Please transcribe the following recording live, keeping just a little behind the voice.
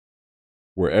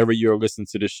Wherever you're listening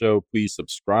to the show, please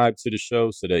subscribe to the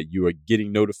show so that you are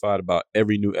getting notified about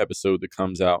every new episode that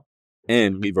comes out,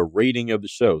 and leave a rating of the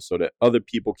show so that other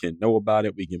people can know about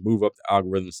it. We can move up the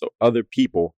algorithm so other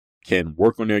people can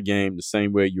work on their game the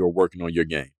same way you're working on your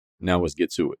game. Now let's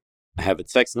get to it. I have a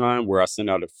text line where I send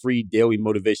out a free daily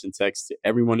motivation text to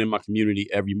everyone in my community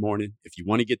every morning. If you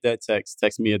want to get that text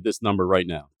me at this number right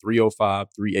now,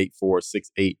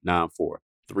 305-384-6894.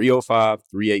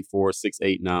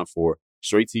 305-384-6894.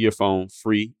 Straight to your phone,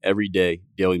 free, every day,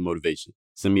 daily motivation.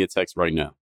 Send me a text right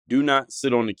now. Do not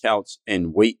sit on the couch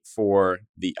and wait for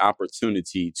the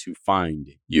opportunity to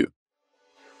find you.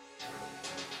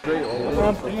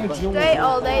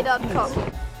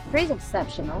 StrayAllDay.com. Pretty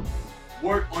exceptional.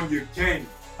 Work on your game.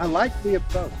 I like the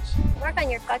approach. Work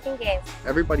on your fucking game.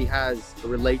 Everybody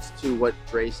relates to what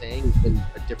Dre's saying in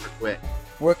a different way.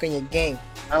 Work on your game.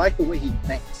 I like the way he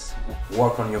thinks.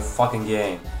 Work on your fucking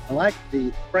game. I like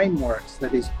the frameworks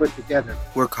that he's put together.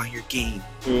 Work on your game.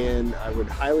 And I would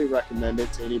highly recommend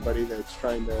it to anybody that's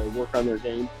trying to work on their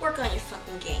game. Work on your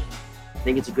fucking game. I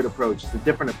think it's a good approach. It's a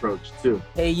different approach, too.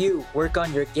 Hey, you, work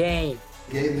on your game.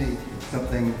 Gave me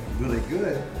something really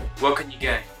good. Work on your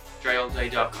game.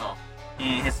 StrayAllDay.com.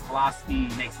 And his philosophy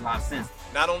makes a lot of sense.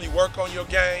 Not only work on your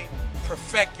game,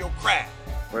 perfect your craft.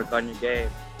 Work on your game.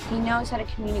 He knows how to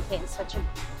communicate in such a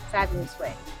fabulous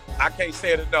way. I can't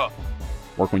say it enough.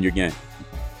 Work on your game.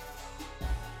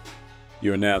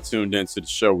 You are now tuned into the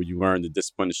show where you learn the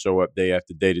discipline to show up day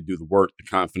after day to do the work, the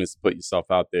confidence to put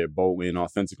yourself out there boldly and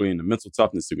authentically, and the mental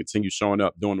toughness to continue showing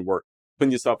up, doing the work,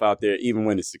 putting yourself out there even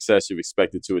when the success you've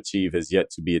expected to achieve has yet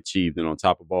to be achieved. And on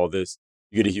top of all this,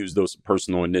 you get to use those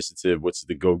personal initiative, which is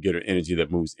the go-getter energy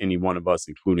that moves any one of us,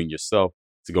 including yourself,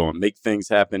 to go and make things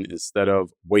happen instead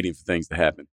of waiting for things to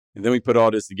happen. And then we put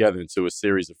all this together into a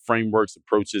series of frameworks,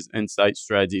 approaches, insights,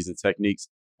 strategies, and techniques,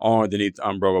 all underneath the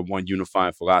umbrella of one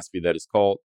unifying philosophy that is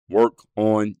called Work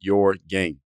on Your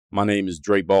Game. My name is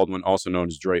Dre Baldwin, also known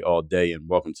as Dre All Day, and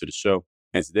welcome to the show.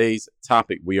 And today's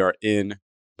topic, we are in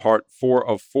part 4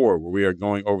 of 4, where we are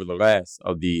going over the last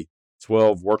of the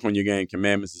 12 Work on Your Game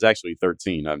commandments. It's actually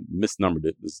 13. I misnumbered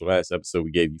it. This is the last episode.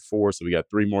 We gave you 4, so we got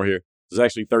 3 more here. There's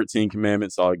actually 13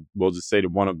 commandments. So we'll just say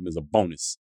that one of them is a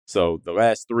bonus. So the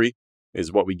last 3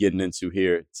 is what we're getting into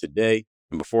here today.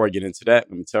 And before I get into that,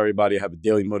 let me tell everybody I have a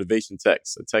daily motivation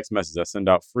text, a text message I send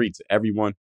out free to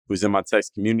everyone who's in my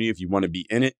text community. If you want to be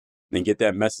in it, then get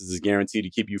that message. Is guaranteed to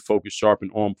keep you focused, sharp,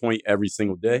 and on point every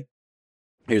single day.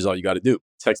 Here's all you got to do.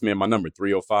 Text me at my number,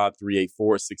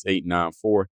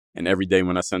 305-384-6894. And every day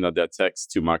when I send out that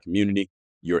text to my community,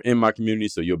 you're in my community,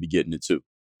 so you'll be getting it too.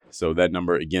 So that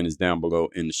number, again, is down below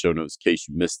in the show notes in case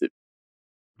you missed it.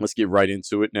 Let's get right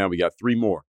into it. Now we got 3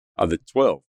 more of the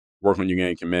 12 Work on Your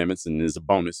Game commandments, and there's a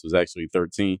bonus. It was actually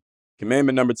 13.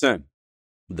 Commandment number 10,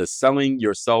 the selling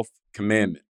yourself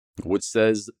commandment, which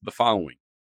says the following: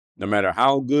 no matter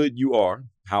how good you are,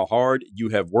 how hard you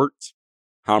have worked,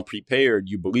 how prepared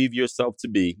you believe yourself to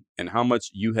be, and how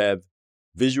much you have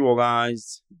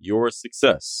visualized your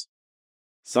success,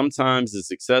 sometimes the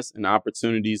success and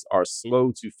opportunities are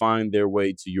slow to find their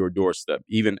way to your doorstep,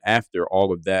 even after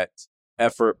all of that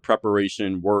effort,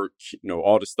 preparation, work,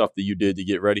 all the stuff that you did to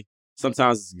get ready.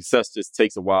 Sometimes the success just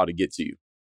takes a while to get to you.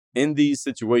 In these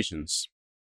situations,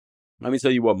 let me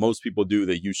tell you what most people do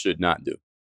that you should not do.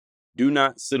 Do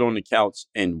not sit on the couch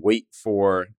and wait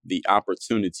for the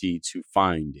opportunity to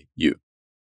find you.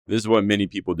 This is what many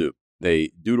people do.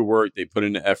 They do the work, they put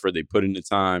in the effort, they put in the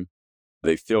time.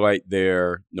 They feel like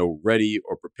they're ready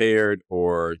or prepared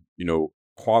or,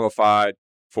 qualified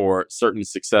for certain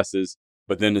successes,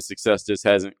 but then the success just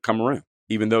hasn't come around.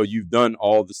 Even though you've done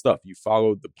all the stuff, you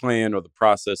followed the plan or the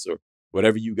process or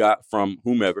whatever you got from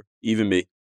whomever, even me,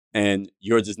 and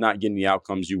you're just not getting the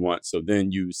outcomes you want. So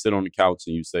then you sit on the couch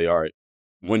and you say, all right,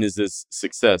 when is this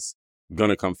success going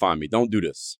to come find me? Don't do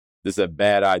this. This is a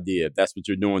bad idea. If that's what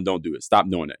you're doing, don't do it. Stop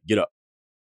doing that. Get up.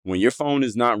 When your phone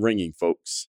is not ringing,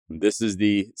 folks, this is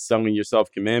the selling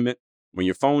yourself commandment. When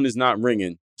your phone is not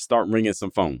ringing, start ringing some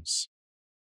phones.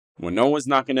 When no one's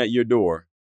knocking at your door,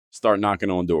 start knocking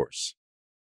on doors.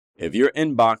 If your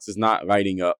inbox is not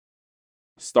lighting up,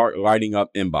 start lighting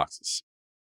up inboxes.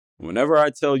 Whenever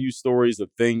I tell you stories of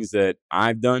things that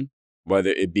I've done, whether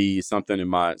it be something in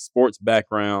my sports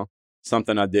background,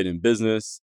 something I did in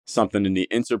business, something in the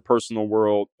interpersonal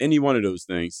world, any one of those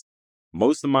things,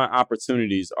 most of my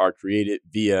opportunities are created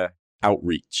via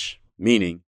outreach,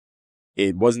 meaning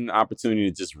it wasn't an opportunity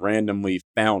that just randomly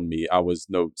found me. I was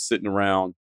sitting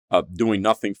around doing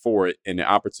nothing for it, and the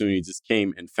opportunity just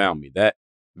came and found me. That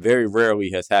very rarely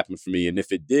has happened for me. And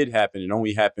if it did happen, it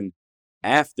only happened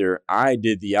after I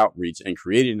did the outreach and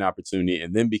created an opportunity.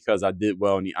 And then because I did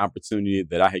well in the opportunity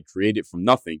that I had created from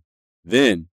nothing,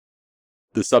 then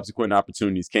the subsequent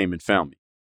opportunities came and found me.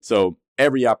 So almost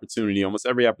every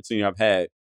opportunity I've had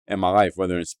in my life,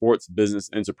 whether in sports, business,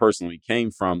 interpersonally, came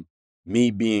from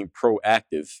me being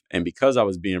proactive. And because I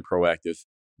was being proactive,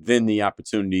 then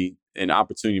an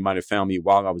opportunity might have found me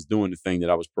while I was doing the thing that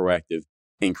I was proactive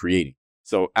in creating.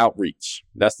 So outreach,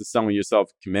 that's the selling yourself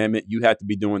commandment. You have to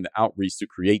be doing the outreach to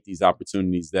create these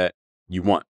opportunities that you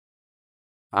want.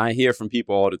 I hear from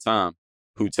people all the time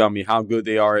who tell me how good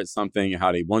they are at something and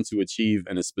how they want to achieve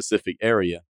in a specific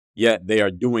area, yet they are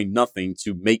doing nothing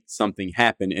to make something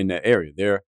happen in that area.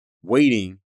 They're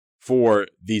waiting for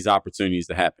these opportunities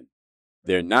to happen.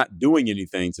 They're not doing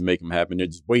anything to make them happen. They're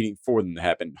just waiting for them to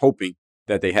happen, hoping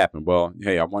that they happen. Well,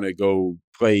 hey, I want to go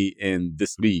play in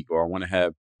this league, or I want to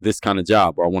have this kind of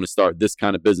job, or I want to start this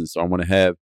kind of business, or I want to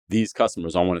have these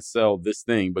customers, I want to sell this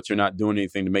thing, but you're not doing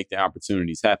anything to make the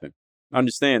opportunities happen.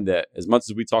 Understand that as much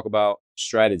as we talk about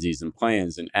strategies and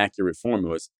plans and accurate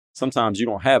formulas, sometimes you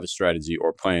don't have a strategy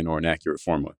or plan or an accurate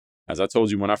formula. As I told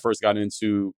you, when I first got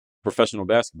into professional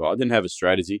basketball, I didn't have a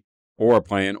strategy or a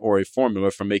plan or a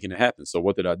formula for making it happen. So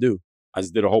what did I do? I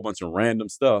just did a whole bunch of random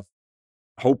stuff,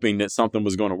 hoping that something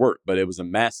was going to work, but it was a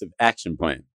massive action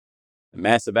plan. A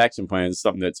massive action plan is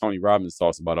something that Tony Robbins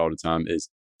talks about all the time, is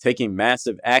taking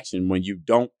massive action when you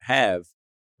don't have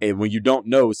and when you don't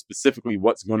know specifically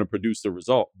what's going to produce the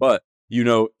result. But,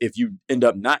 if you end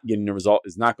up not getting the result,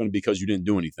 it's not going to be because you didn't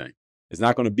do anything. It's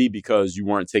not going to be because you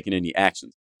weren't taking any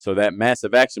actions. So that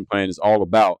massive action plan is all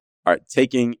about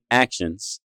taking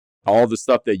actions, all the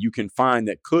stuff that you can find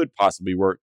that could possibly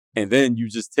work. And then you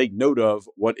just take note of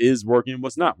what is working and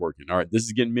what's not working. All right, this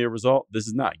is getting me a result. This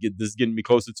is not. This is getting me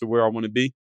closer to where I want to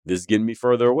be. This is getting me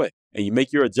further away. And you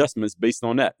make your adjustments based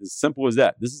on that. As simple as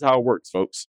that. This is how it works,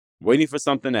 folks. Waiting for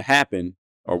something to happen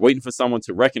or waiting for someone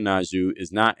to recognize you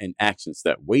is not an action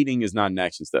step. Waiting is not an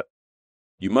action step.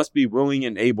 You must be willing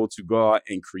and able to go out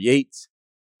and create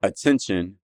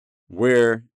attention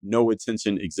where no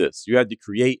attention exists. You have to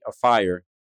create a fire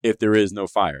if there is no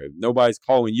fire. If nobody's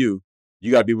calling you,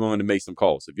 you got to be willing to make some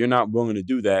calls. If you're not willing to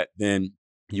do that, then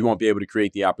you won't be able to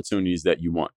create the opportunities that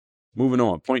you want. Moving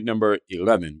on, point number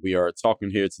 11. We are talking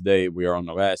here today. We are on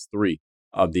the last 3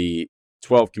 of the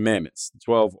 12 commandments.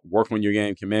 12 work on your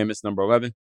game commandments. Number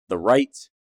 11, the right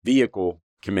vehicle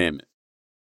commandment.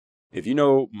 If you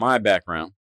know my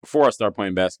background, before I started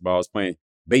playing basketball, I was playing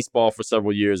baseball for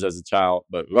several years as a child.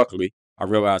 But luckily, I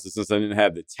realized that since I didn't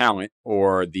have the talent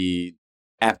or the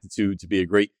aptitude to be a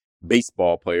great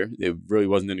baseball player, it really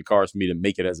wasn't in the cards for me to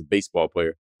make it as a baseball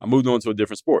player. I moved on to a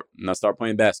different sport and I started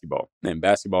playing basketball. And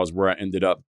basketball is where I ended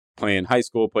up playing high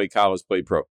school, played college, played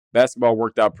pro. Basketball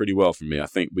worked out pretty well for me, I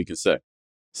think we can say.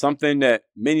 Something that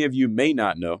many of you may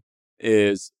not know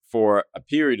is for a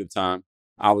period of time,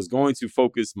 I was going to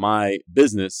focus my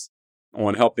business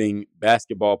on helping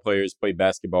basketball players play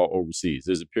basketball overseas.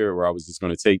 There's a period where I was just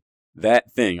going to take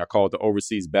that thing. I call it the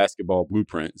Overseas Basketball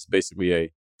Blueprint. It's basically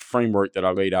a framework that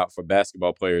I laid out for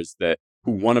basketball players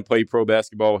who want to play pro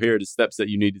basketball. Here are the steps that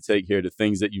you need to take. Here are the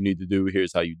things that you need to do.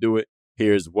 Here's how you do it.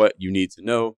 Here's what you need to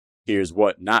know. Here's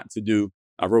what not to do.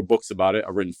 I wrote books about it.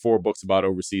 I've written 4 books about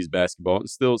overseas basketball and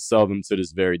still sell them to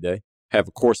this very day. Have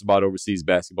a course about overseas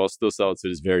basketball, still sell it to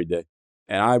this very day.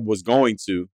 And I was going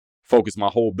to focus my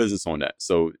whole business on that.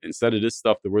 So instead of this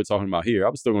stuff that we're talking about here, I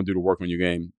was still going to do the Work on Your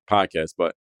Game podcast,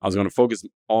 but I was going to focus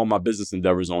all my business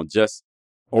endeavors on just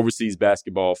overseas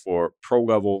basketball for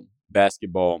pro-level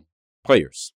basketball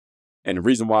players. And the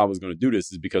reason why I was going to do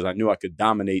this is because I knew I could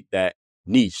dominate that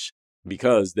niche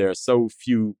because there are so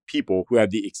few people who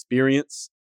have the experience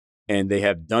and they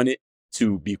have done it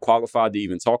to be qualified to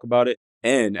even talk about it.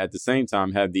 And at the same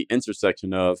time, have the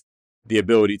intersection of the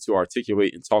ability to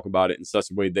articulate and talk about it in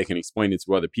such a way they can explain it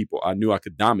to other people. I knew I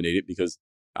could dominate it because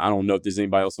I don't know if there's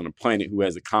anybody else on the planet who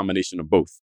has a combination of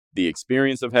both. The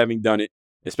experience of having done it,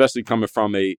 especially coming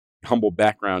from a humble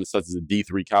background such as a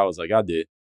D3 college like I did,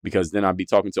 because then I'd be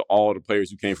talking to all the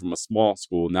players who came from a small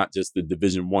school, not just the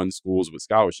Division I schools with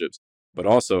scholarships, but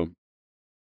also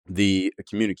the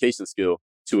communication skill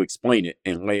to explain it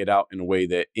and lay it out in a way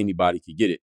that anybody could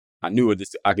get it. I knew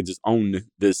I could just own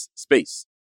this space.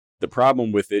 The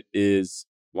problem with it is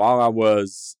while I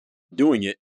was doing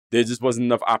it, there just wasn't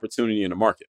enough opportunity in the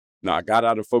market. Now, I got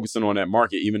out of focusing on that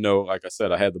market, even though, like I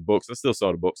said, I had the books. I still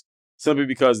saw the books simply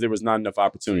because there was not enough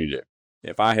opportunity there.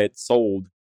 If I had sold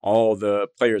all the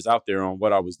players out there on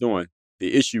what I was doing,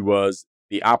 the issue was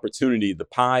the opportunity, the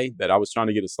pie that I was trying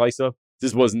to get a slice of,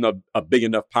 this wasn't a big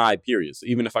enough pie, period. So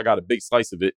even if I got a big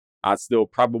slice of it, I'd still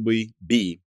probably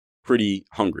be pretty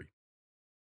hungry.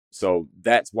 So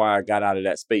that's why I got out of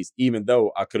that space, even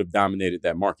though I could have dominated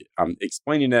that market. I'm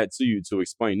explaining that to you to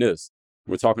explain this.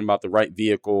 We're talking about the right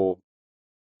vehicle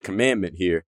commandment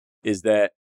here, is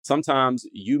that sometimes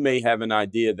you may have an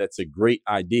idea that's a great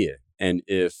idea. And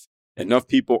if enough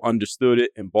people understood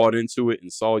it and bought into it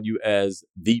and saw you as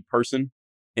the person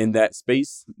in that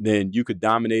space, then you could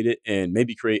dominate it and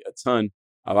maybe create a ton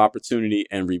of opportunity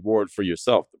and reward for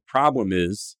yourself. The problem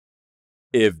is,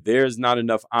 if there's not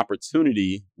enough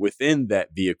opportunity within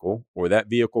that vehicle, or that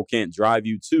vehicle can't drive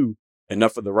you to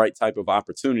enough of the right type of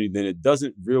opportunity, then it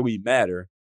doesn't really matter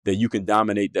that you can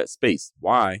dominate that space.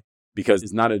 Why? Because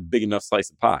it's not a big enough slice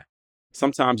of pie.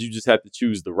 Sometimes you just have to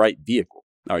choose the right vehicle.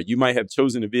 All right, you might have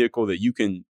chosen a vehicle that you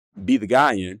can be the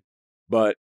guy in,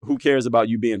 but who cares about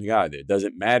you being the guy there? Does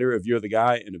it matter if you're the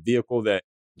guy in a vehicle that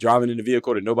driving in a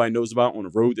vehicle that nobody knows about on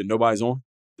a road that nobody's on?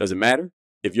 Does it matter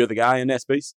if you're the guy in that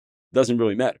space? Doesn't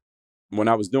really matter. When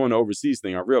I was doing the overseas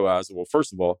thing, I realized, well,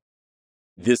 first of all,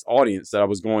 this audience that I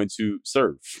was going to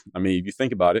serve. I mean, if you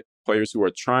think about it, players who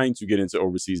are trying to get into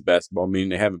overseas basketball, meaning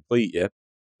they haven't played yet,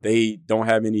 they don't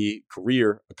have any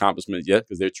career accomplishments yet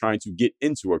because they're trying to get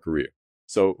into a career.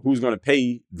 So who's going to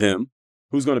pay them?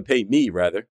 Who's going to pay me,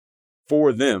 rather,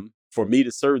 for them, for me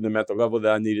to serve them at the level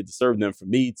that I needed to serve them, for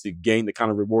me to gain the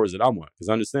kind of rewards that I want? Because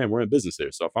understand, we're in business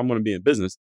here. So if I'm going to be in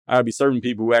business, I gotta be serving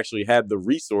people who actually have the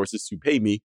resources to pay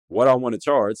me what I want to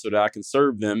charge so that I can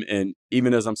serve them. And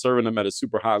even as I'm serving them at a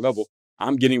super high level,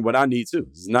 I'm getting what I need too.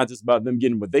 It's not just about them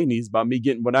getting what they need. It's about me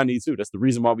getting what I need too. That's the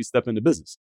reason why we step into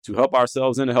business, to help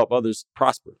ourselves and to help others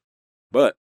prosper.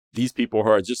 But these people who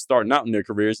are just starting out in their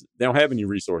careers, they don't have any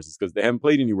resources because they haven't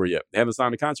played anywhere yet. They haven't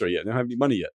signed a contract yet. They don't have any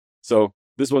money yet. So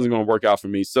this wasn't going to work out for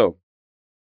me. So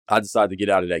I decided to get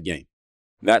out of that game.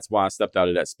 That's why I stepped out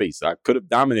of that space. I could have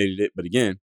dominated it, but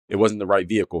again, it wasn't the right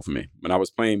vehicle for me. When I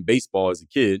was playing baseball as a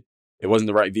kid, it wasn't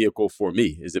the right vehicle for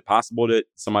me. Is it possible that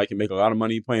somebody can make a lot of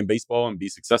money playing baseball and be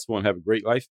successful and have a great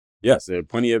life? Yes, there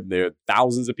are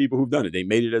thousands of people who've done it. They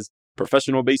made it as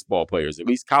professional baseball players, at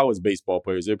least college baseball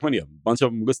players. There are plenty of them. A bunch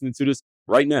of them listening to this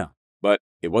right now. But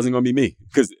it wasn't going to be me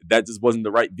because that just wasn't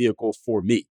the right vehicle for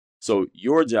me. So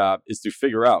your job is to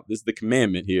figure out, this is the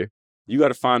commandment here, you got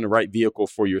to find the right vehicle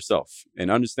for yourself and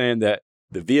understand that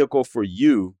the vehicle for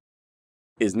you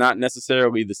is not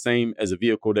necessarily the same as a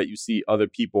vehicle that you see other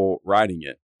people riding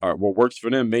it. Or what works for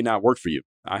them may not work for you.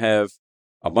 I have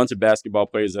a bunch of basketball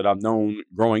players that I've known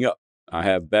growing up. I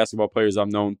have basketball players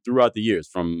I've known throughout the years,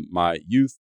 from my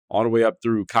youth all the way up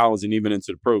through college and even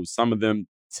into the pros. Some of them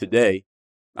today,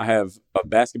 I have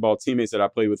basketball teammates that I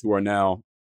play with who are now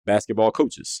basketball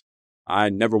coaches. I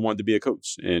never wanted to be a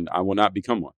coach, and I will not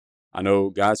become one. I know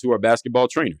guys who are basketball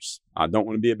trainers. I don't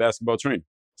want to be a basketball trainer.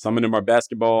 Some of them are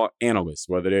basketball analysts,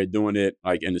 whether they're doing it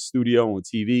like in the studio on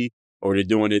TV or they're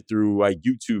doing it through like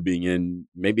YouTubing, and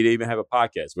maybe they even have a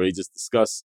podcast where they just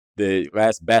discuss the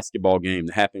last basketball game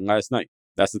that happened last night.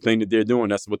 That's the thing that they're doing.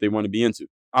 That's what they want to be into.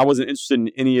 I wasn't interested in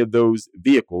any of those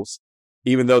vehicles,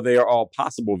 even though they are all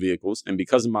possible vehicles. And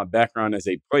because of my background as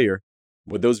a player,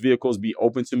 would those vehicles be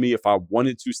open to me if I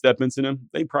wanted to step into them?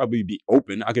 They'd probably be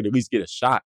open. I could at least get a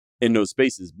shot in those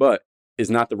spaces, but it's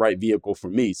not the right vehicle for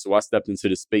me. So I stepped into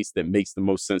the space that makes the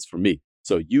most sense for me.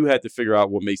 So you had to figure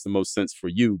out what makes the most sense for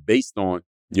you based on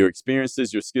your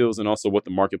experiences, your skills, and also what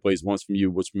the marketplace wants from you,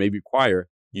 which may require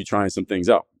you trying some things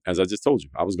out. As I just told you,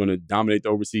 I was going to dominate the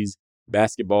overseas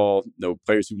basketball,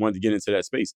 players who wanted to get into that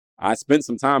space. I spent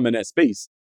some time in that space,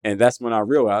 and that's when I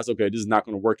realized, okay, this is not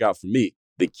going to work out for me.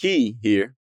 The key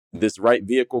here, this right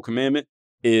vehicle commandment,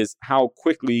 is how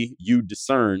quickly you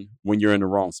discern when you're in the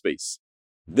wrong space.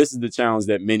 This is the challenge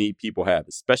that many people have,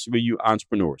 especially you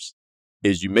entrepreneurs,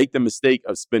 is you make the mistake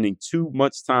of spending too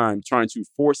much time trying to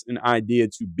force an idea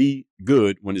to be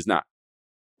good when it's not.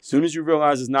 As soon as you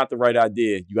realize it's not the right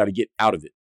idea, you got to get out of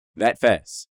it that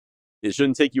fast. It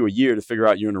shouldn't take you a year to figure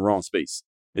out you're in the wrong space.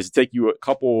 It should take you a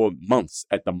couple of months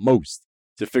at the most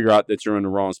to figure out that you're in the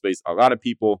wrong space. A lot of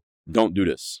people don't do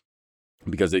this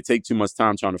because they take too much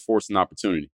time trying to force an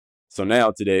opportunity. So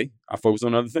now today, I focus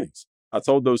on other things. I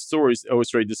told those stories to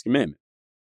illustrate this commandment.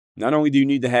 Not only do you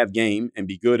need to have game and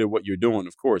be good at what you're doing,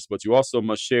 of course, but you also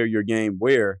must share your game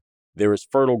where there is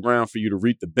fertile ground for you to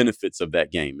reap the benefits of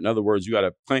that game. In other words, you got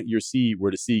to plant your seed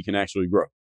where the seed can actually grow.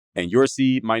 And your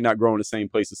seed might not grow in the same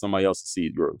place as somebody else's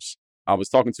seed grows. I was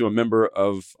talking to a member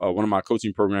of one of my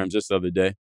coaching programs just the other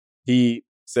day. He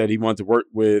said he wanted to work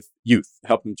with youth,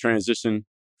 help them transition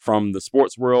from the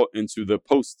sports world into the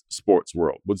post-sports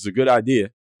world, which is a good idea.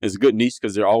 It's a good niche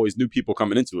because there are always new people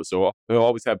coming into it. So he'll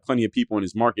always have plenty of people in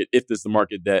his market if this is the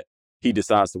market that he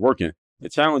decides to work in. The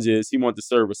challenge is he wants to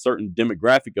serve a certain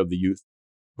demographic of the youth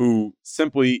who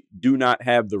simply do not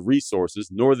have the resources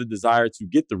nor the desire to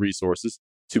get the resources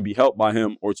to be helped by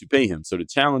him or to pay him. So the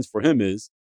challenge for him is,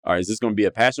 all right, is this going to be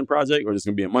a passion project or is this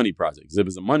going to be a money project? Because if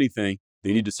it's a money thing,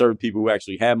 they need to serve people who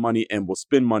actually have money and will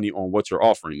spend money on what you're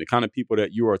offering. The kind of people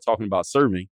that you are talking about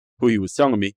serving, who he was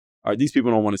telling me, all right, these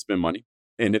people don't want to spend money.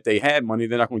 And if they had money,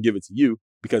 they're not going to give it to you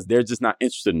because they're just not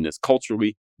interested in this.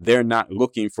 Culturally, they're not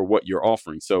looking for what you're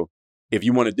offering. So if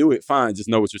you want to do it, fine, just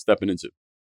know what you're stepping into.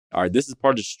 All right, this is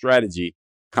part of the strategy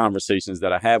conversations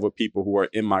that I have with people who are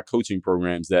in my coaching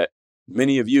programs that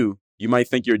many of you might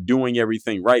think you're doing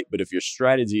everything right, but if your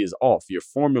strategy is off, your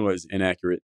formula is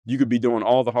inaccurate, you could be doing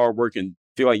all the hard work and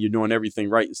feel like you're doing everything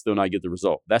right and still not get the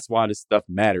result. That's why this stuff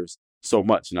matters so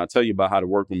much. And I'll tell you about how to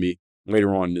work with me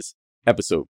later on in this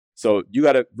episode. So you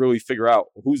got to really figure out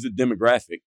who's the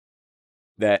demographic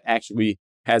that actually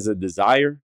has a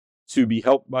desire to be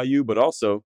helped by you, but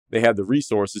also they have the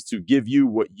resources to give you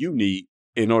what you need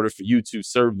in order for you to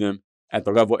serve them at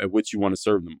the level at which you want to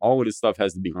serve them. All of this stuff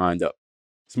has to be lined up.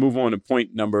 Let's move on to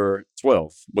point number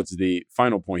 12, which is the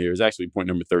final point here. Is actually point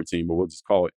number 13, but we'll just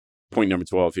call it point number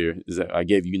 12 here. Is that I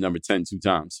gave you number 10 two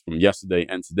times from yesterday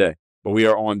and today. But we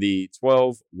are on the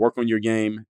 12 work on your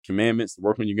game commandments,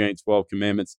 work on your game 12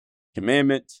 commandments.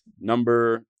 Commandment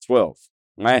number 12.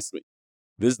 Lastly,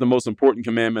 this is the most important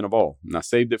commandment of all, and I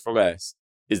saved it for last,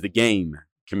 is the game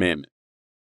commandment.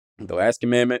 The last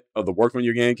commandment of the work on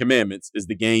your game commandments is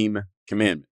the game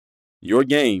commandment. Your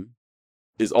game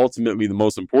is ultimately the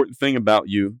most important thing about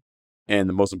you and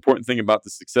the most important thing about the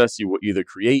success you will either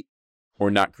create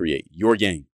or not create. Your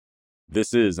game.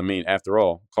 This is, after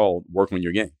all, called work on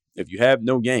your game. If you have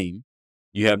no game,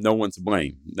 you have no one to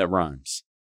blame. That rhymes.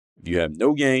 If you have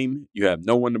no game, you have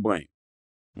no one to blame.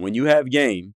 When you have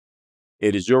game,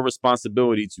 it is your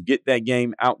responsibility to get that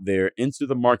game out there into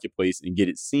the marketplace and get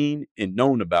it seen and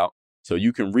known about so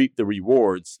you can reap the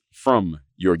rewards from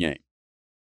your game.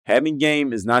 Having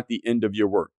game is not the end of your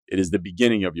work. It is the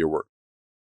beginning of your work.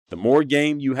 The more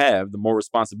game you have, the more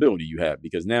responsibility you have,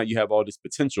 because now you have all this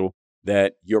potential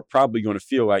that you're probably going to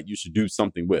feel like you should do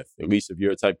something with, at least if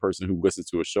you're a type of person who listens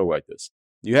to a show like this.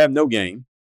 You have no game.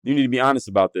 You need to be honest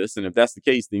about this. And if that's the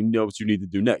case, then you know what you need to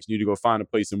do next. You need to go find a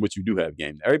place in which you do have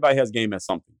game. Everybody has game at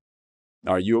something.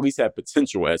 Or you at least have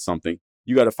potential at something.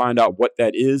 You got to find out what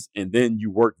that is, and then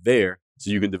you work there so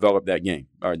you can develop that game.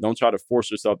 All right, don't try to force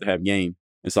yourself to have game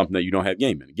in something that you don't have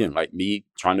game in. Again, like me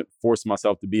trying to force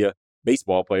myself to be a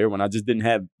baseball player when I just didn't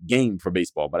have game for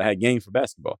baseball, but I had game for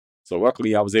basketball. So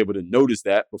luckily, I was able to notice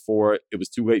that before it was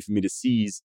too late for me to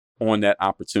seize on that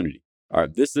opportunity. All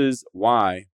right, this is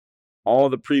why all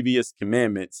the previous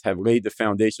commandments have laid the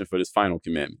foundation for this final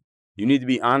commandment. You need to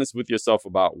be honest with yourself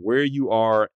about where you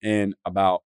are and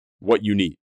about what you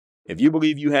need. If you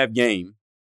believe you have game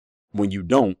when you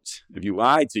don't, if you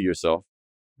lie to yourself,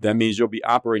 that means you'll be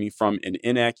operating from an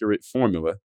inaccurate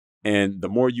formula. And the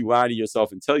more you lie to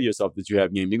yourself and tell yourself that you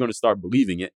have game, you're going to start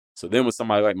believing it. So then when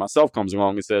somebody like myself comes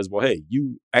along and says, well, hey,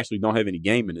 you actually don't have any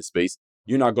game in this space,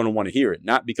 you're not going to want to hear it.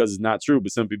 Not because it's not true,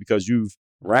 but simply because you've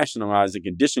rationalized and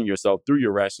conditioned yourself through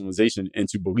your rationalization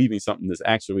into believing something that's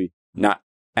actually not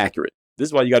accurate. This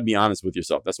is why you got to be honest with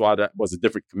yourself. That's why that was a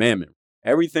different commandment.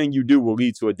 Everything you do will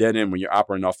lead to a dead end when you're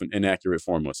operating off an inaccurate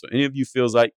formula. So any of you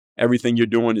feels like everything you're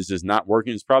doing is just not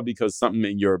working, it's probably because something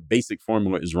in your basic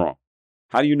formula is wrong.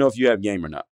 How do you know if you have game or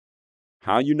not?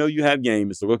 How you know you have game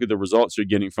is to look at the results you're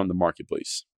getting from the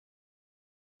marketplace.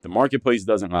 The marketplace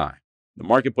doesn't lie. The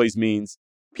marketplace means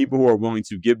people who are willing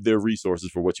to give their resources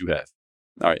for what you have.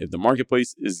 All right, if the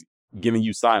marketplace is giving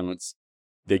you silence,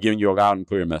 they're giving you a loud and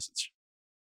clear message.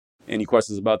 Any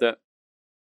questions about that?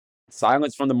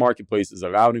 Silence from the marketplace is a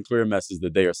loud and clear message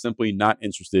that they are simply not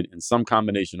interested in some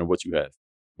combination of what you have.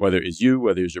 Whether it's you,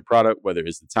 whether it's your product, whether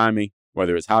it's the timing,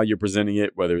 whether it's how you're presenting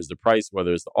it, whether it's the price,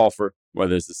 whether it's the offer,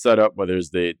 whether it's the setup, whether it's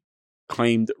the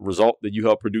claimed result that you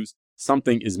help produce,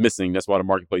 something is missing. That's why the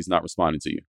marketplace is not responding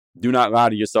to you. Do not lie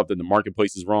to yourself that the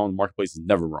marketplace is wrong. The marketplace is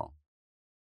never wrong.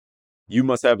 You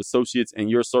must have associates in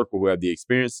your circle who have the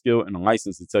experience, skill, and the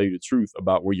license to tell you the truth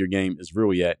about where your game is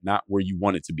really at, not where you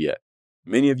want it to be at.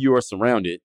 Many of you are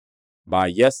surrounded by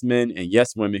yes men and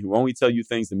yes women who only tell you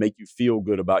things to make you feel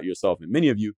good about yourself. And many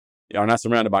of you are not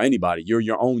surrounded by anybody. You're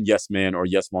your own yes man or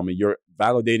yes woman. You're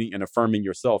validating and affirming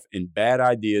yourself in bad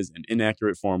ideas and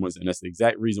inaccurate formulas. And that's the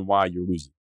exact reason why you're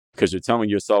losing, because you're telling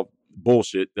yourself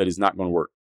bullshit that is not going to work.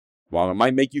 While it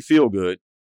might make you feel good,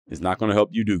 it's not going to help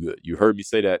you do good. You heard me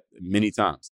say that many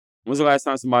times. When's the last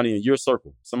time somebody in your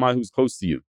circle, somebody who's close to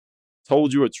you,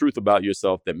 told you a truth about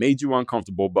yourself that made you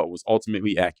uncomfortable but was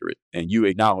ultimately accurate? And you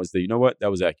acknowledged that, you know what, that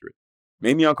was accurate.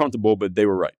 Made me uncomfortable, but they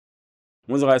were right.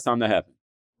 When's the last time that happened?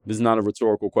 This is not a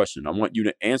rhetorical question. I want you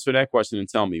to answer that question and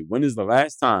tell me, when is the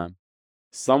last time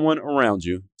someone around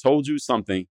you told you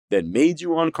something that made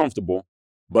you uncomfortable,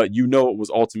 but you know it was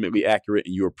ultimately accurate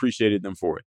and you appreciated them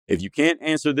for it? If you can't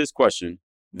answer this question,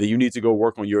 then you need to go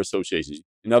work on your associations.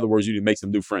 In other words, you need to make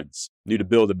some new friends. You need to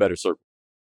build a better circle.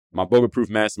 My Bulletproof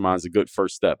Mastermind is a good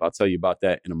first step. I'll tell you about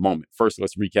that in a moment. First,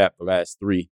 let's recap the last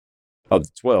 3 of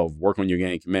the 12 work on your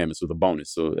game commandments with a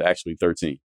bonus. So actually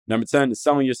 13. Number 10 is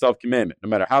selling yourself commandment. No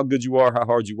matter how good you are, how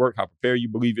hard you work, how prepared you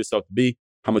believe yourself to be,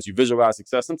 how much you visualize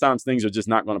success, sometimes things are just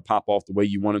not going to pop off the way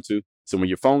you want it to. So when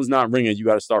your phone's not ringing, you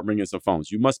got to start ringing some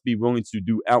phones. You must be willing to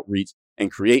do outreach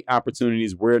and create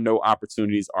opportunities where no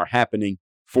opportunities are happening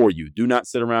for you. Do not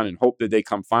sit around and hope that they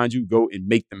come find you. Go and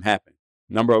make them happen.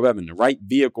 Number 11, the right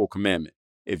vehicle commandment.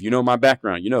 If you know my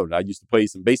background, you know that I used to play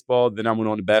some baseball. Then I went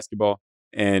on to basketball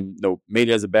and made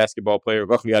it as a basketball player.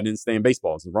 Luckily, I didn't stay in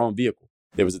baseball. It's the wrong vehicle.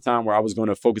 There was a time where I was going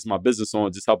to focus my business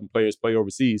on just helping players play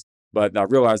overseas, but I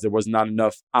realized there was not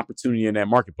enough opportunity in that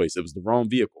marketplace. It was the wrong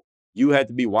vehicle. You had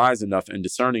to be wise enough and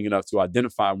discerning enough to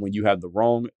identify when you have the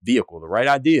wrong vehicle, the right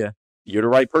idea. You're the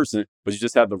right person, but you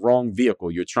just have the wrong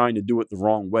vehicle. You're trying to do it the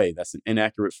wrong way. That's an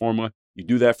inaccurate formula. You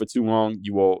do that for too long,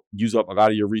 you will use up a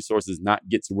lot of your resources, not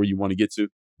get to where you want to get to.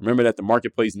 Remember that the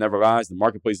marketplace never lies. The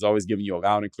marketplace is always giving you a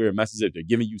loud and clear message. If they're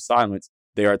giving you silence,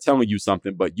 they are telling you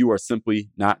something, but you are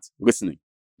simply not listening.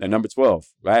 And number 12,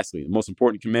 lastly, the most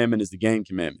important commandment is the game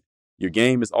commandment. Your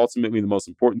game is ultimately the most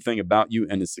important thing about you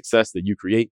and the success that you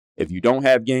create. If you don't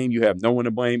have game, you have no one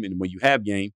to blame. And when you have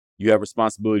game, you have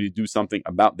responsibility to do something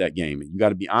about that game. And you got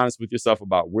to be honest with yourself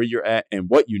about where you're at and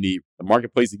what you need. The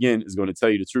marketplace, again, is going to tell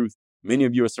you the truth. Many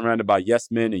of you are surrounded by yes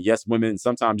men and yes women. And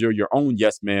sometimes you're your own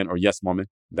yes man or yes woman,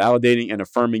 validating and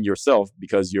affirming yourself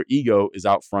because your ego is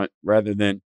out front rather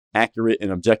than accurate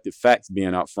and objective facts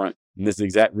being out front. And this is the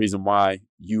exact reason why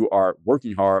you are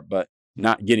working hard, but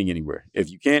not getting anywhere. If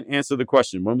you can't answer the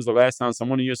question, when was the last time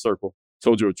someone in your circle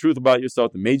told you a truth about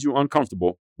yourself that made you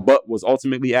uncomfortable, but was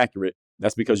ultimately accurate?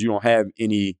 That's because you don't have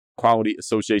any quality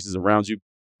associations around you.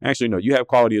 Actually, no, you have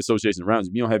quality associations around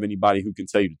you. You don't have anybody who can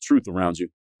tell you the truth around you.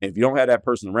 If you don't have that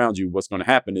person around you, what's going to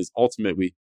happen is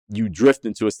ultimately you drift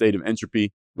into a state of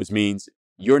entropy, which means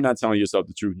you're not telling yourself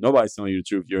the truth. Nobody's telling you the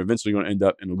truth. You're eventually going to end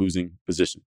up in a losing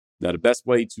position. Now, the best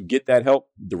way to get that help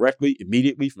directly,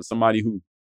 immediately from somebody who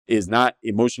is not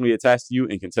emotionally attached to you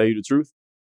and can tell you the truth,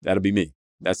 that'll be me.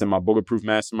 That's in my Bulletproof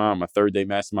Mastermind, my 3rd-day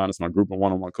mastermind. It's my group and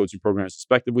one-on-one coaching programs,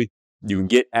 respectively. You can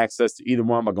get access to either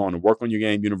one by going to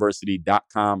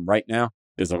workonyourgameuniversity.com right now.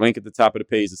 There's a link at the top of the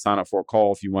page to sign up for a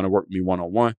call if you want to work with me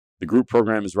one-on-one. The group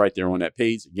program is right there on that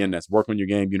page. Again, that's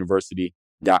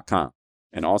workonyourgameuniversity.com.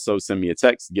 And also send me a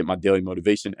text to get my daily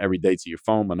motivation every day to your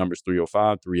phone. My number is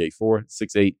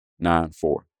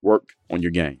 305-384-6894. Work on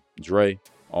your game. Dre,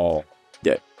 all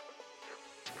day.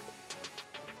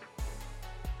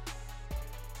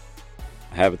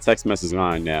 I have a text message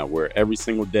line now where every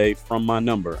single day from my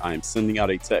number, I am sending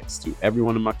out a text to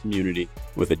everyone in my community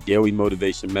with a daily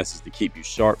motivation message to keep you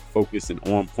sharp, focused, and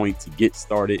on point to get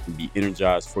started and be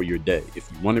energized for your day.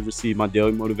 If you want to receive my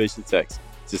daily motivation text,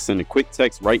 just send a quick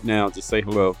text right now to say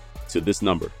hello to this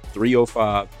number,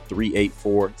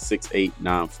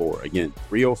 305-384-6894. Again,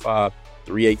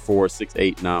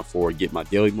 305-384-6894. Get my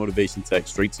daily motivation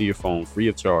text straight to your phone, free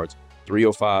of charge,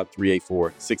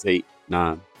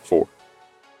 305-384-6894.